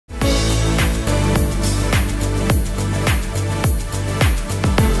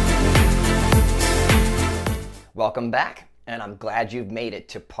Welcome back, and I'm glad you've made it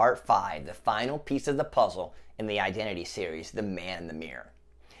to part 5, the final piece of the puzzle in the identity series, The Man in the Mirror.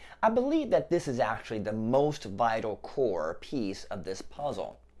 I believe that this is actually the most vital core piece of this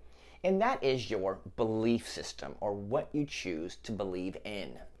puzzle, and that is your belief system, or what you choose to believe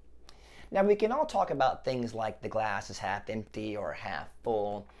in. Now, we can all talk about things like the glass is half empty or half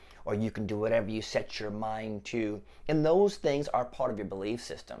full, or you can do whatever you set your mind to, and those things are part of your belief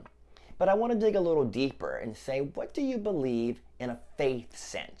system. But I want to dig a little deeper and say, what do you believe in a faith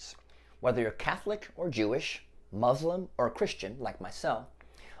sense? Whether you're Catholic or Jewish, Muslim or Christian, like myself,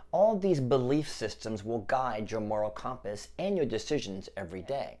 all these belief systems will guide your moral compass and your decisions every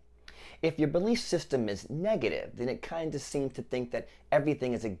day. If your belief system is negative, then it kind of seems to think that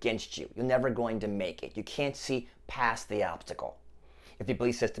everything is against you. You're never going to make it. You can't see past the obstacle. If your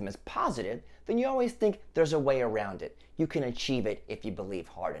belief system is positive, then you always think there's a way around it. You can achieve it if you believe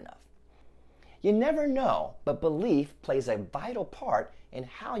hard enough. You never know, but belief plays a vital part in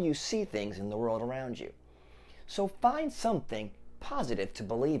how you see things in the world around you. So find something positive to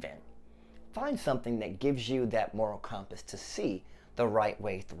believe in. Find something that gives you that moral compass to see the right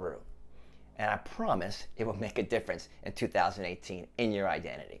way through. And I promise it will make a difference in 2018 in your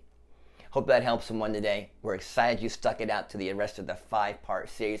identity. Hope that helps someone today. We're excited you stuck it out to the rest of the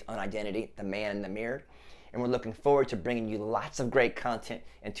 5-part series on identity, The Man in the Mirror. And we're looking forward to bringing you lots of great content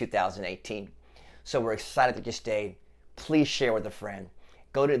in 2018. So we're excited that you stayed. Please share with a friend.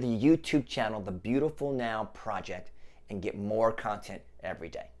 Go to the YouTube channel, The Beautiful Now Project, and get more content every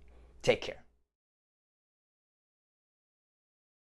day. Take care.